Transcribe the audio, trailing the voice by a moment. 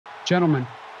Gentlemen,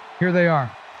 here they are,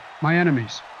 my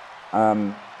enemies.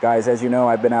 Guys, as you know,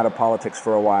 I've been out of politics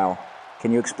for a while.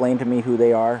 Can you explain to me who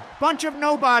they are? Bunch of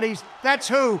nobodies, that's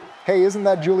who. Hey, isn't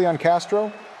that Julián Castro?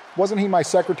 Wasn't he my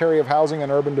Secretary of Housing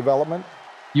and Urban Development?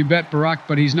 You bet, Barack,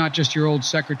 but he's not just your old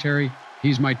secretary.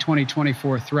 He's my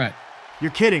 2024 threat.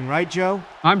 You're kidding, right, Joe?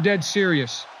 I'm dead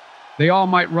serious. They all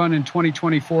might run in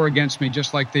 2024 against me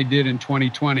just like they did in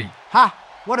 2020. Ha!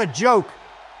 What a joke.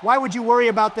 Why would you worry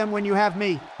about them when you have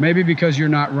me? Maybe because you're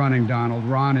not running, Donald.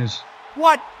 Ron is.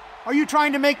 What? Are you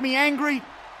trying to make me angry?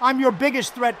 I'm your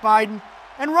biggest threat, Biden.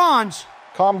 And Ron's.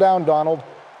 Calm down, Donald.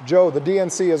 Joe, the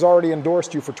DNC has already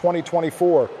endorsed you for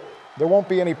 2024. There won't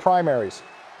be any primaries.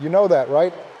 You know that,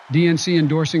 right? DNC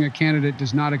endorsing a candidate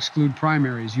does not exclude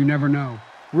primaries. You never know.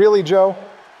 Really, Joe?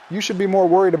 You should be more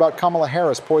worried about Kamala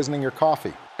Harris poisoning your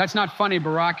coffee. That's not funny,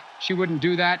 Barack. She wouldn't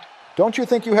do that. Don't you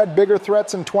think you had bigger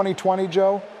threats in 2020,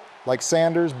 Joe? Like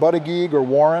Sanders, Buttigieg, or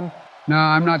Warren? No,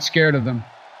 I'm not scared of them.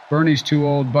 Bernie's too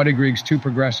old, Buttigieg's too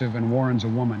progressive, and Warren's a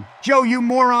woman. Joe, you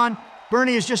moron.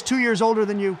 Bernie is just 2 years older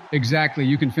than you. Exactly.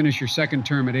 You can finish your second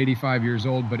term at 85 years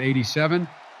old, but 87?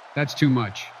 That's too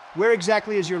much. Where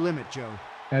exactly is your limit, Joe?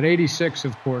 At 86,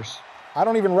 of course. I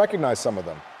don't even recognize some of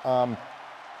them.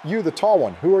 You, the tall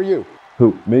one, who are you?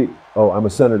 Who, me? Oh, I'm a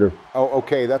senator. Oh,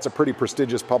 okay, that's a pretty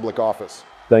prestigious public office.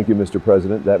 Thank you, Mr.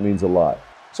 President. That means a lot.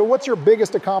 So what's your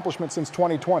biggest accomplishment since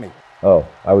 2020? Oh,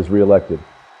 I was reelected.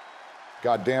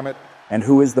 God damn it. And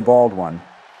who is the bald one?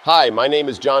 Hi, my name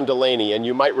is John Delaney, and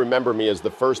you might remember me as the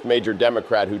first major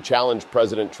Democrat who challenged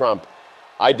President Trump.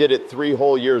 I did it 3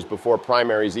 whole years before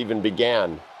primaries even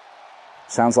began.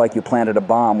 Sounds like you planted a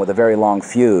bomb with a very long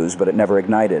fuse, but it never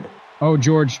ignited. Oh,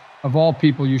 George, of all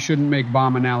people, you shouldn't make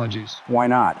bomb analogies. Why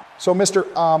not? So, Mr.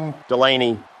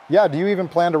 Delaney. Yeah, do you even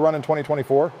plan to run in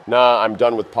 2024? Nah, I'm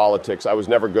done with politics. I was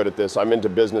never good at this. I'm into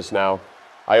business now.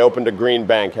 I opened a green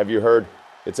bank. Have you heard?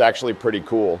 It's actually pretty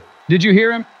cool. Did you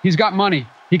hear him? He's got money.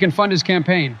 He can fund his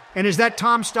campaign. And is that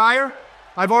Tom Steyer?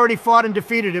 I've already fought and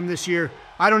defeated him this year.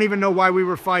 I don't even know why we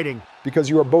were fighting. Because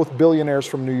you are both billionaires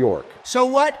from New York. So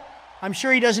what? I'm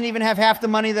sure he doesn't even have half the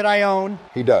money that I own.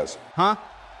 He does. Huh?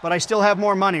 But I still have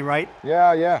more money, right?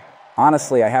 Yeah.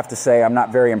 Honestly, I have to say I'm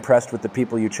not very impressed with the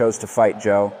people you chose to fight,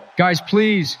 Joe. Guys,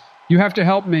 please, you have to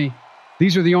help me.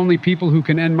 These are the only people who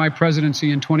can end my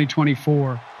presidency in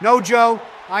 2024. No, Joe.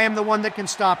 I am the one that can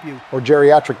stop you. Or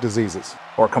geriatric diseases.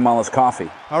 Or Kamala's coffee.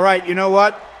 All right, you know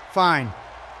what? Fine.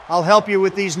 I'll help you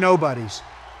with these nobodies.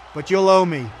 But you'll owe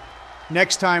me.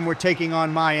 Next time we're taking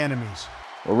on my enemies.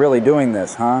 We're really doing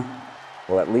this, huh?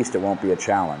 Well, at least it won't be a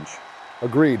challenge.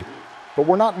 Agreed. But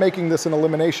we're not making this an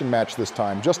elimination match this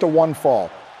time, just a one fall.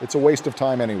 It's a waste of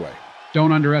time anyway.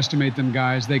 Don't underestimate them,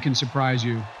 guys. They can surprise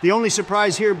you. The only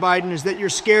surprise here, Biden, is that you're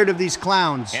scared of these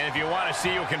clowns. And if you want to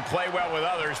see who can play well with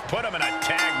others, put them in a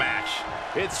tag match.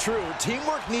 It's true.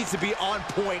 Teamwork needs to be on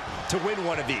point to win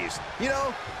one of these. You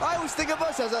know, I always think of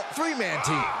us as a 3-man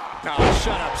team. Oh,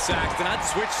 shut up, Saxton. I'd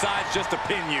switch sides just to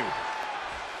pin you.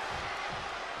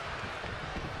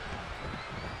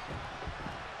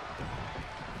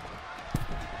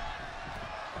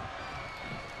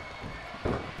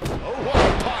 Oh, what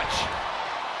a punch.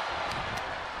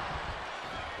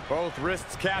 Both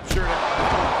wrists captured.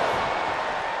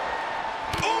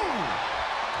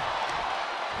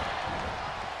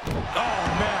 Oh,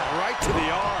 man, right to the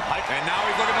arm. And now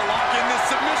he's looking to lock in this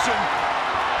submission.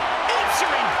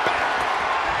 Answering back.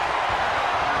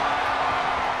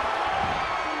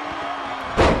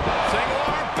 Single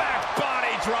arm back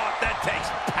body drop. That takes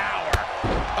power.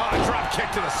 Oh, drop kick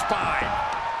to the spine.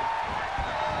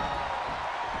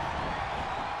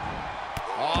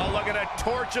 Oh, looking to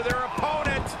torture their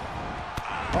opponent.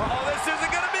 Oh, this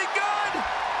isn't going to be good.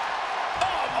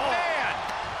 Oh, man.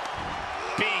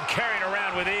 Being carried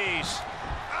around with ease.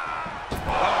 Oh,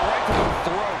 right to the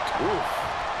throat. Oof.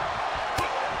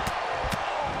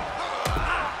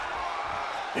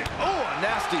 Oh, a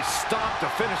nasty stomp to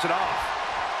finish it off.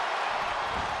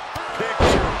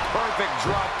 Picture perfect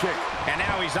drop kick. And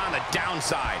now he's on the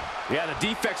downside. Yeah, the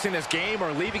defects in this game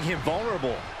are leaving him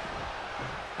vulnerable.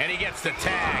 And he gets the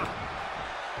tag.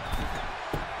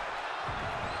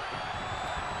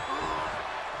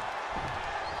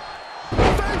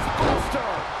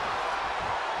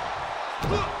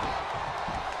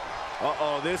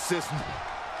 Uh-oh, this is...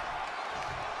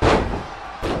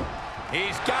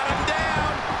 He's got him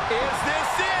down. Is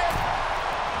this it?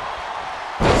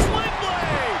 Sling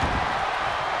blade.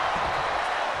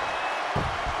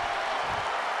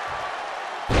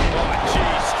 Oh,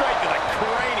 geez, straight to the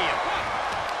cranium.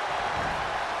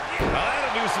 Well,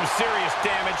 that'll do some serious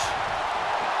damage.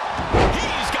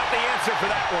 He's got the answer for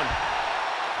that one.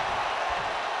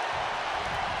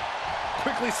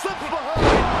 quickly slips behind.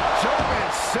 German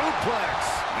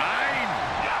suplex. 9.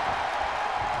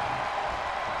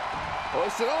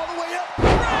 Hoisted all the way up.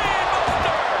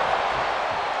 Brainbuster!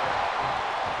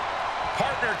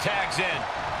 Partner tags in.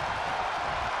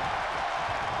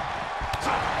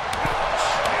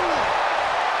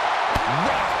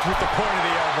 Rocked with the point of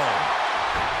the elbow.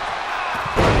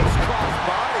 Nice cross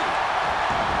body.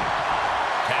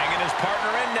 Tagging his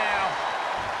partner in now.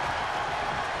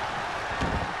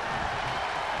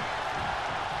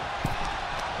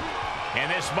 And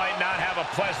this might not have a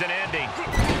pleasant ending.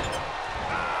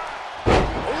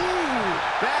 Ooh,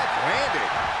 backhanded.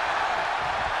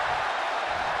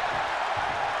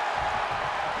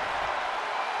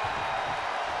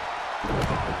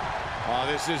 Oh,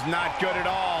 this is not good at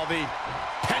all. The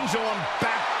pendulum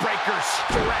backbreaker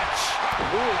stretch.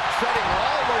 Ooh, treading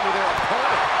all over their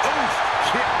opponent. Oof,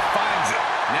 kick finds it.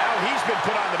 Now he's been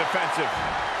put on the defensive.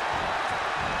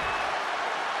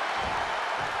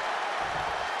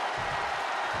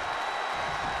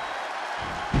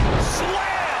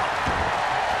 Slam!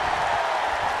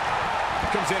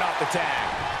 Comes in off the tag.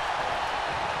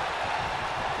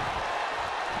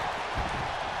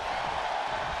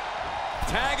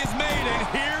 Tag is made, and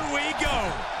here we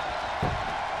go.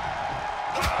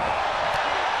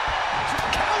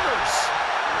 Counters!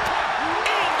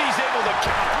 And he's able to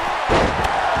counter.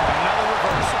 Another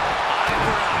reversal. Eye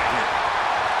for eye.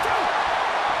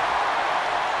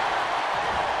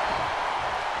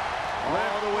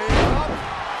 All the way up.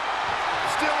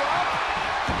 Still up.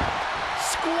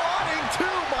 Squatting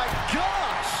too, my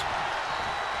gosh.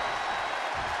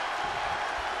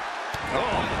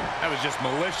 Oh, that was just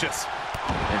malicious.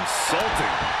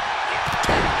 Insulting.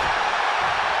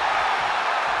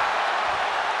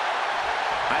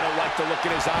 I don't like the look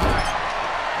in his eye.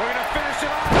 We're going to finish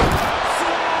it off.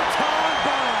 Swanton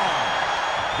bomb.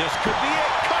 This could be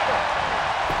it. Cover.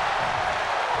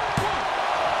 1,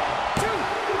 2.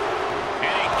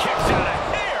 And he kicks out a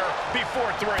hair before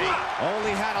 3.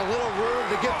 Only had a little room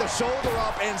to get the shoulder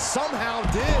up and somehow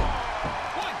did.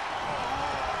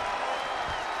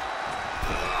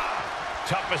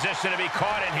 Tough position to be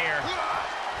caught in here.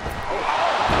 Right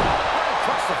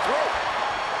across the throat.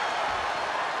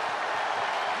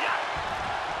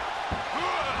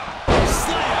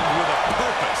 Slammed with a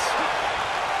purpose.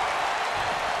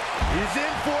 He's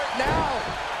in for it now.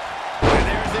 And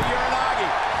there's the Uranagi.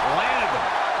 Landed him.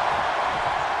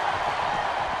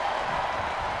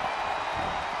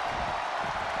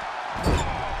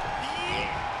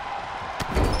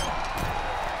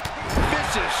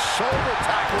 Vicious shoulder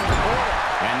tackle in the corner.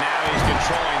 And now he's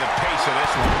controlling the pace of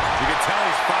this one. You can tell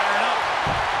he's firing up.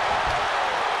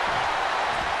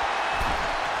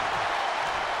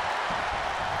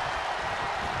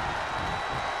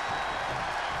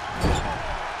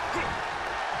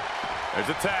 There's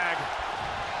a tag.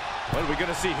 What are we going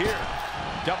to see here?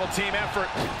 Double team effort.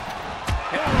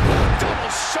 Double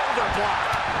shoulder block.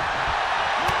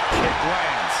 Kick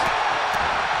lands.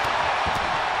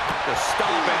 Just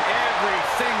stomping every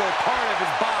single part of his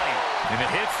body. And the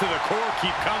hits to the core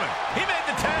keep coming. He made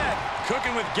the tag.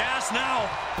 Cooking with gas now.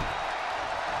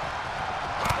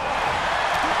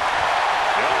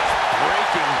 Just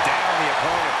breaking down the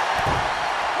opponent.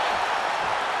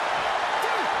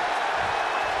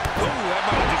 Ooh, that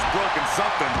might have just broken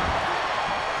something.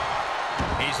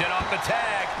 He's in off the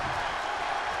tag.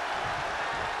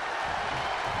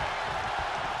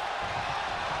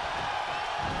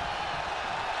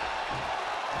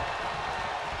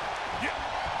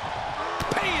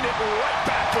 Paying it right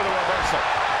back for the reversal.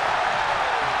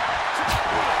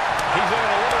 He's in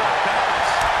a little off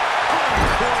balance.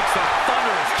 Points a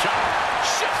thunderous chop.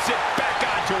 Shifts it back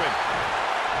onto him.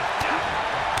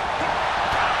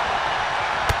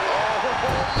 Oh,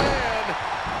 man.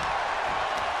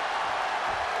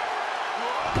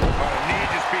 Our knee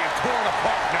just being torn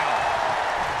apart now.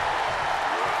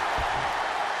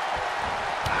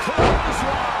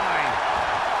 Clothesline.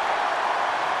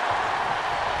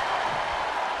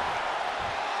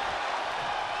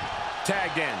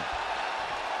 Tagged in.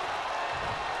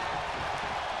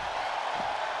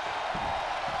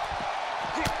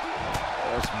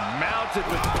 Just mounted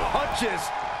with punches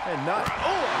and not, oh,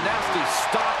 a nasty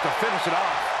stop to finish it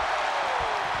off.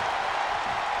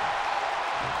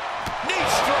 Knee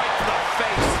strike to the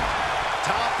face.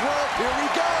 Top rope, here we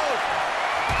go.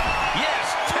 Yes,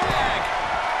 tag.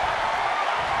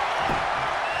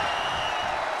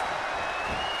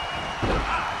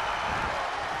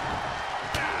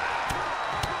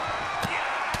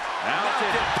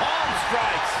 Mounted palm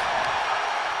strikes.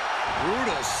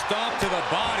 Brutal stomp to the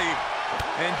body.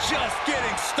 And just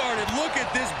getting started. Look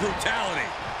at this brutality.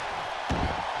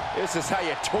 This is how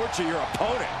you torture your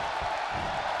opponent.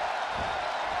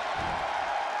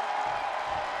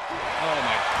 Oh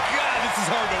my God, this is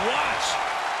hard to watch.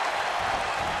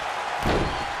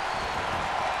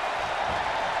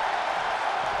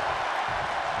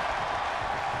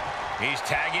 He's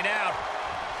tagging out.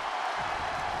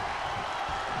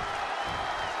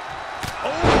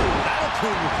 Oh, that'll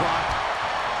prove your block.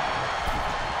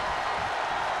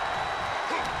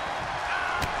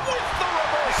 With the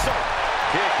reversal.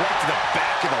 Kick right to the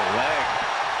back of the leg.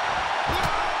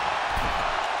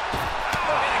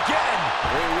 And again.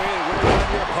 Great way to wear down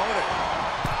your opponent.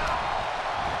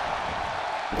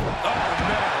 Oh,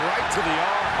 man, right to the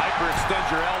arm. Hyperextend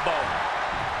your elbow.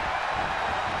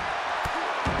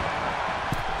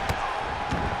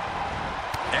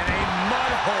 And a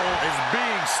mud hole is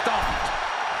being stomped.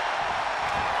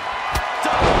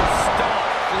 Double stomp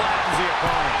flattens the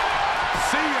opponent.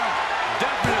 See ya.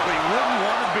 Definitely wouldn't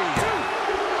want to be here.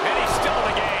 And he's still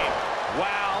in the game.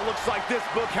 Wow, looks like this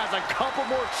book has a couple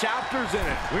more chapters in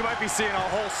it. We might be seeing a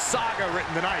whole saga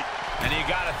written tonight. And you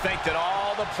got to think that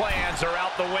all the plans are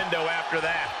out the window after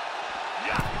that.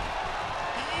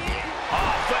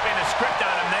 Oh, flipping the script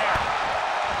on him there.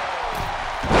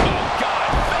 Oh, God,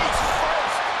 face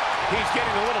first. He's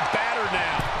getting a little battered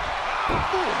now.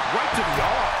 Ooh, right to the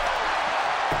arm.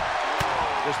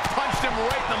 Just punched him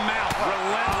right in the mouth.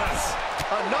 Relentless.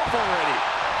 Enough already.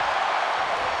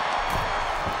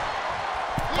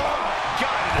 Oh, my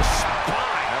God, in the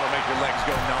spine. That'll make your legs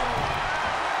go numb.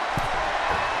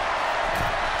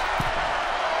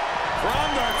 From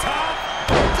the top.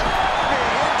 Diving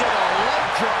into the leg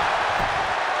drop.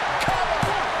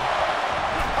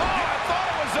 Oh, I thought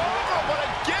it was over, but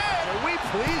again. Can we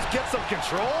please get some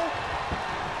control?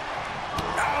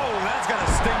 Oh, that's going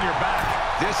to sting your back.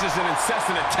 This is an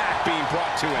incessant attack being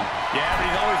brought to him. Yeah, but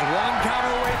he's always one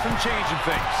counter away from changing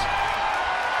things.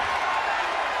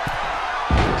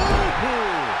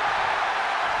 Ooh.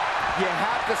 You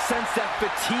have to sense that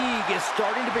fatigue is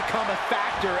starting to become a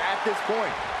factor at this point.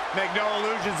 Make no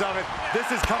illusions of it. This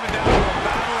is coming down to a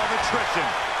battle of attrition.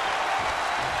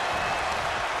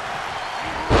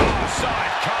 Oh, saw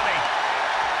it coming.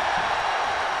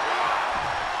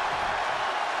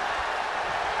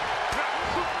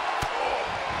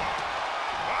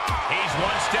 He's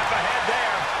one step ahead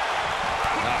there.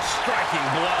 A striking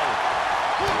blow.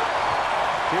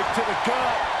 Kick to the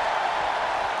gut.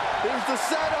 Here's the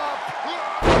setup.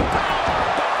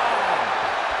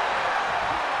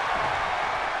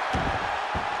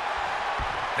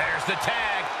 There's the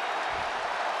tag.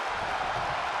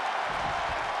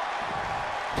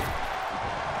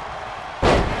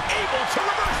 Able to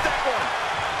reverse that one.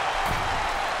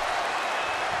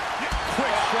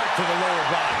 Quick strike to the lower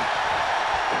body.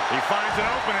 He finds an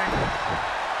opening.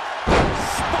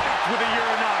 Spiked with a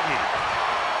Uranagi.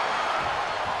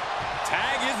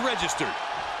 Tag is registered.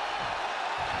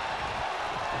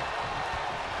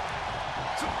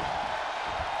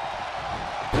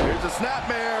 Here's a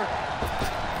snapmare.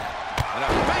 And a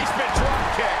basement drop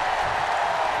kick.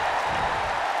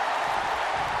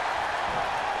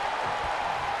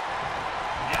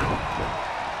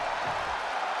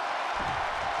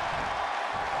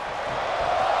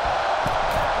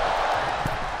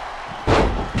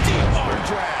 Deep arm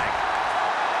drag.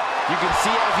 You can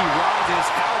see as he rises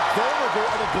how vulnerable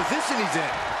of a position he's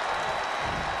in.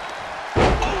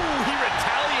 Oh, he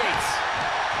retaliates.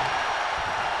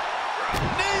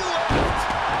 Knee lift.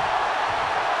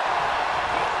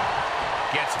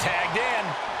 Gets tagged in.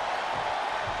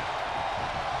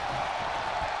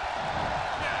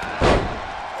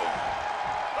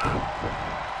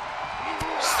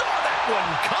 Saw that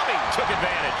one coming. Took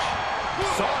advantage.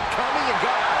 Saw it coming and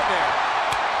got out of there.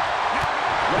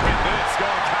 Look at this,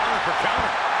 going counter for counter.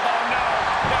 Oh, no.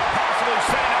 Now possibly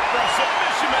setting up for a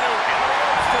submission maneuver. And the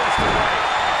ropes forced away.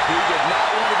 He did not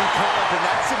want to be caught up in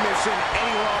that submission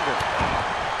any longer.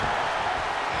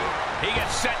 He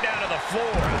gets set down to the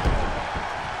floor.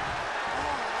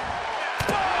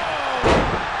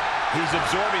 He's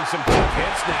absorbing some tough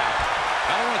hits now.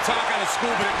 I don't want to talk out of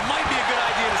school, but it might be a good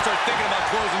idea to start thinking about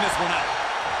closing this one out.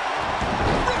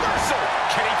 Reversal.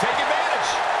 Can he take advantage?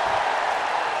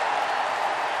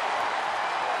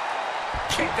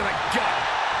 Kick to the gut.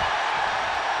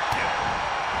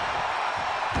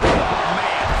 Oh,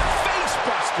 man. Face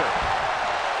buster.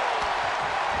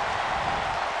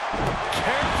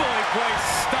 Carefully placed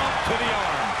stomp to the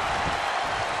arm.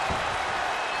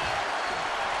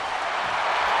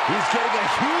 He's getting a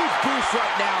huge boost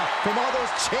right now from all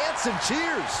those chants and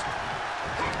cheers.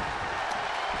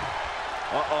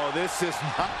 Uh-oh, this is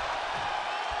not...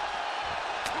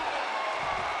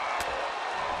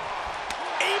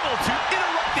 Able to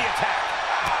interrupt the attack.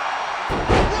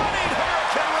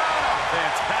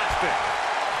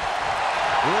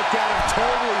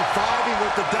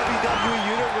 with the WWE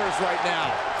Universe right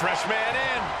now. Fresh man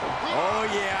in. Oh,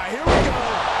 yeah. Here we go.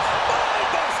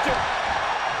 Buster.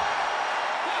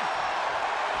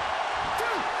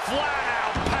 Flat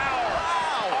out power.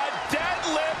 Wow. A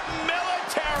deadlift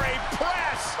military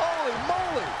press. Holy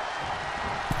moly.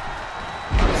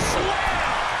 Slam.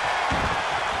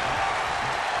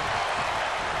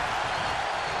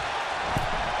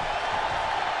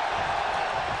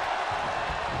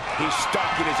 He's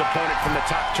stalking his opponent from the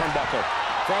top turnbuckle.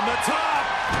 From the top.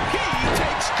 He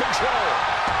takes control.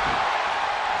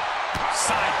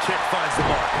 Side kick finds the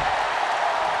mark.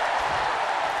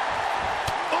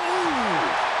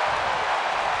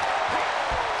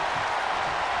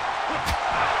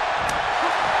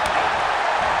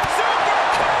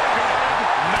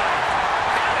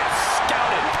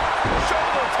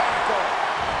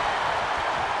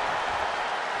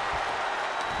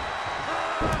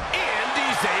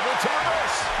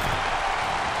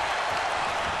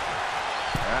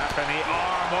 Wrapping the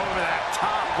arm over that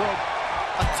top rope.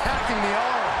 Attacking the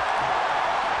arm.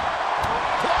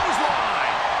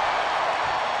 Clothesline.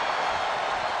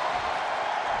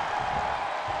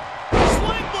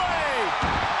 Sling blade.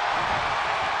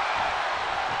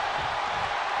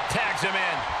 Tags him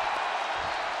in.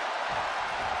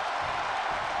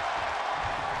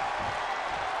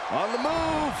 On the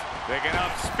move. Picking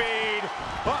up speed.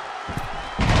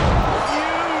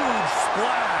 Huge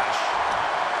splash.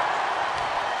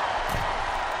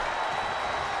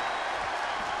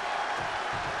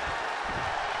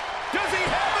 Does he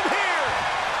have him here?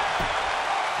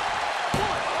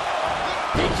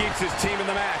 He keeps his team in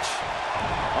the match.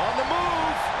 On the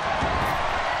move.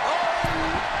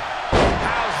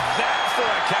 How's that for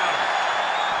a counter?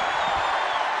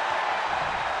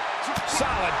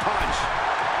 Solid punch.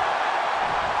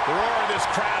 The roar of this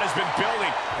crowd has been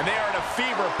building, and they are in a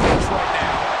fever pitch right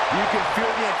now. You can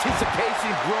feel the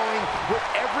anticipation growing with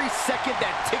every second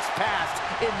that ticks past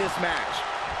in this match.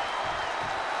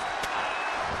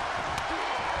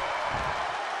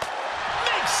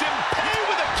 Makes him pay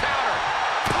with a counter.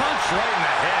 Punch right in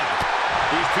the head.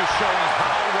 These two showing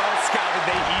how well scouted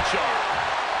they each are.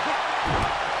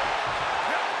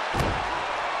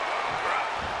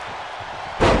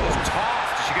 Was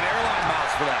tossed. She get airline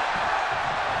miles for that.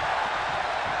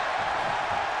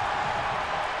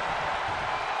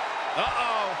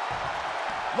 Uh-oh.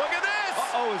 Look at this.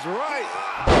 Uh-oh is right.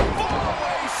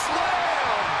 Fallaway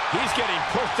slam. He's getting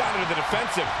pushed down into the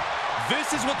defensive.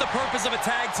 This is what the purpose of a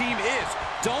tag team is.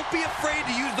 Don't be afraid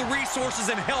to use the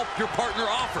resources and help your partner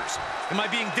offers. Am I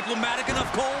being diplomatic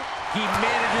enough, Cole? He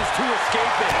manages to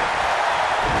escape it.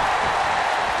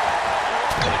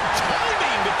 Good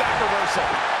timing with that reversal.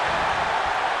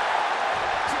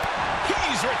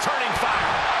 He's returning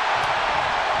fire.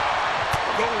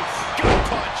 Oof, good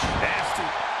punch. Nasty.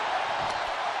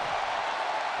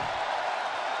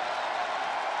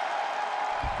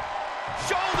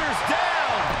 Shoulders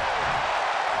down.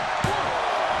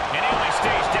 And he only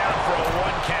stays down for a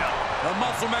 1 count. The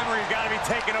muscle memory's got to be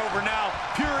taken over now.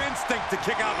 Pure instinct to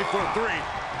kick out before 3.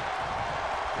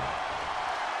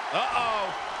 Uh-oh.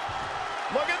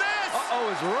 Look at this. Uh-oh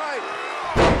is right.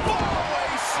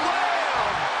 Fallaway slam.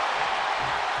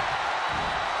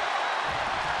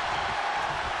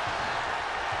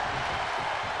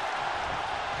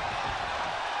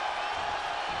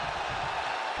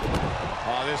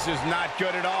 Oh, this is not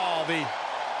good at all. The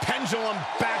pendulum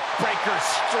backbreaker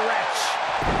stretch.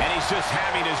 And he's just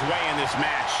having his way in this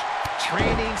match.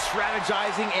 Training,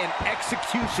 strategizing, and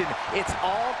execution. It's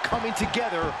all coming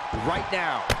together right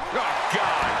now. Oh,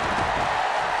 God.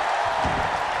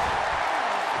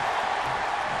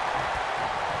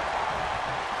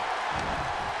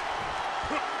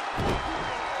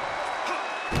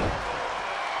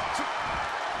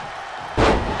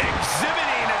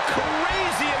 Exhibiting a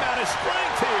crazy amount of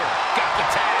strength here. Got the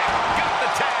tag. Got the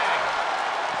tag.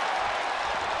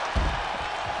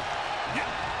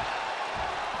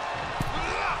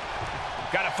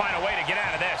 Got to find a way to get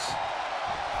out of this.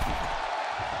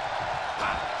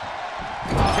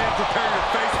 Can't prepare your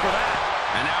face for that.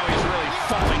 And now he's really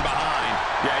falling behind.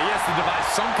 Yeah, he has to devise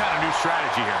some kind of new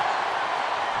strategy here.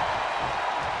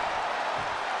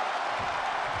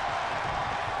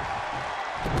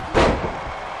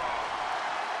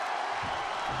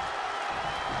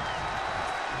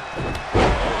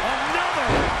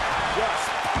 Another. Just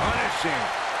punishing.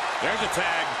 There's a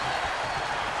tag.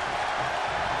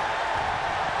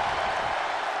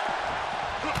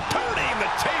 Turning the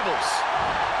tables.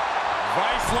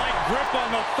 Vice-like grip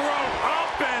on the throat.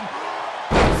 Up and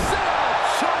sit-out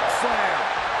choke slam.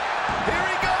 Here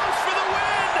he goes for the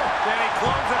win. Then he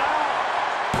closes it out.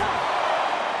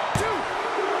 1, 2.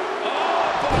 Oh,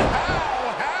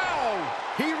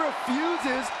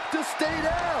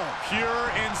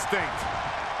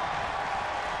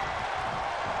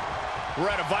 We're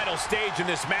at a vital stage in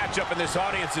this matchup, and this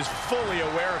audience is fully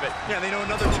aware of it. Yeah, they know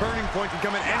another turning point can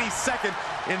come at any second,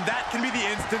 and that can be the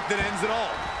instant that ends it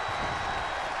all.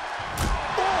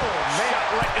 Oh, man.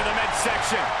 Shot right in the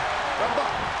midsection.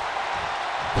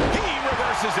 He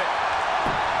reverses it.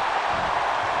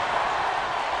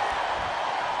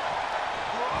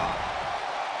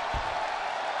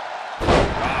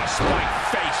 Oh, spike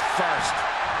face first.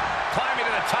 Climbing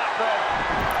to the top rope.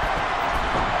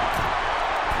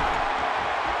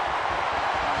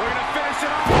 We're going to finish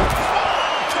it off.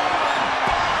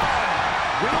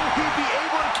 Will he be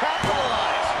able to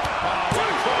capitalize? Oh, what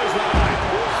a clothesline.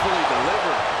 Forcefully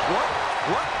delivered. What?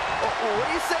 What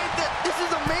do you say? This is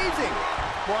amazing.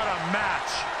 What a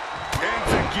match.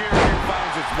 Into gear here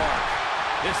finds its mark.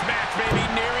 This match may be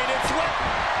nearing its limit.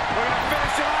 We're going to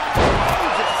finish it off. Oh,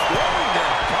 just throwing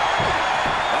their target.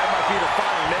 That might be the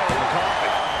final nail in the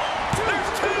coffin. There's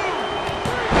two.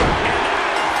 And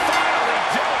that finally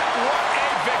do it. What a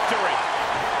victory.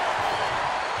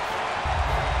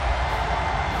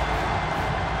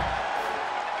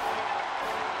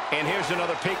 And here's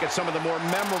another peek at some of the more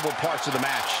memorable parts of the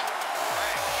match.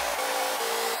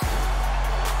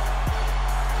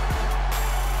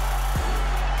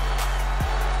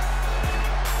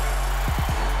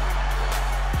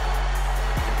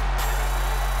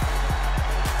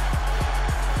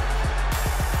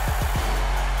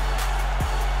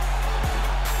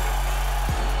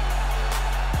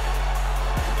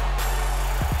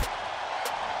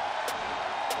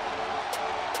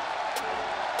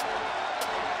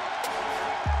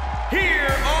 Here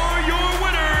are your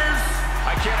winners.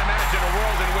 I can't imagine a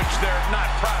world in which they're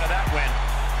not proud of that win.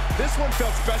 This one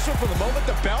felt special from the moment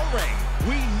the bell rang.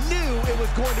 We knew it was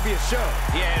going to be a show.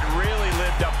 Yeah, it really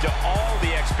lived up to all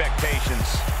the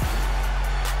expectations.